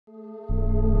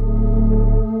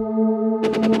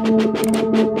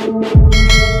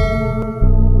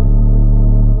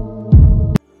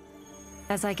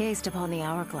As I gazed upon the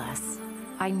Hourglass,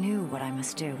 I knew what I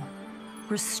must do.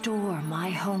 Restore my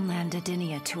homeland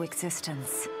Edenia to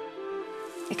existence.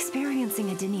 Experiencing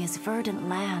Edenia's verdant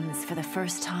lands for the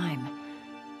first time,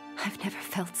 I've never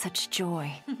felt such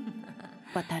joy.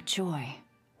 But that joy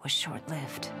was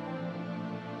short-lived.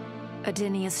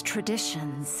 Edenia's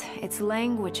traditions, its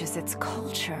languages, its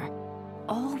culture,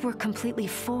 all were completely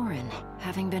foreign,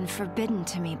 having been forbidden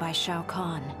to me by Shao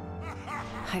Kahn.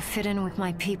 I fit in with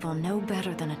my people no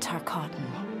better than a Tarkatan.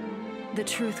 The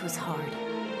truth was hard.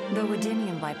 Though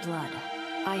Edenian by blood,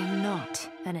 I am not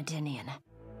an Edenian.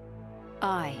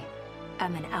 I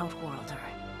am an Outworlder.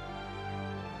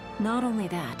 Not only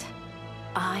that,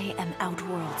 I am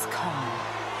Outworld's Khan.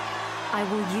 I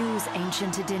will use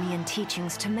ancient Edenian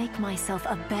teachings to make myself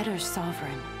a better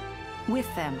sovereign.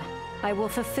 With them, I will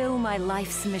fulfill my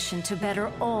life's mission to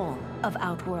better all of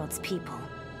Outworld's people,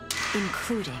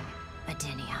 including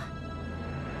Edenia.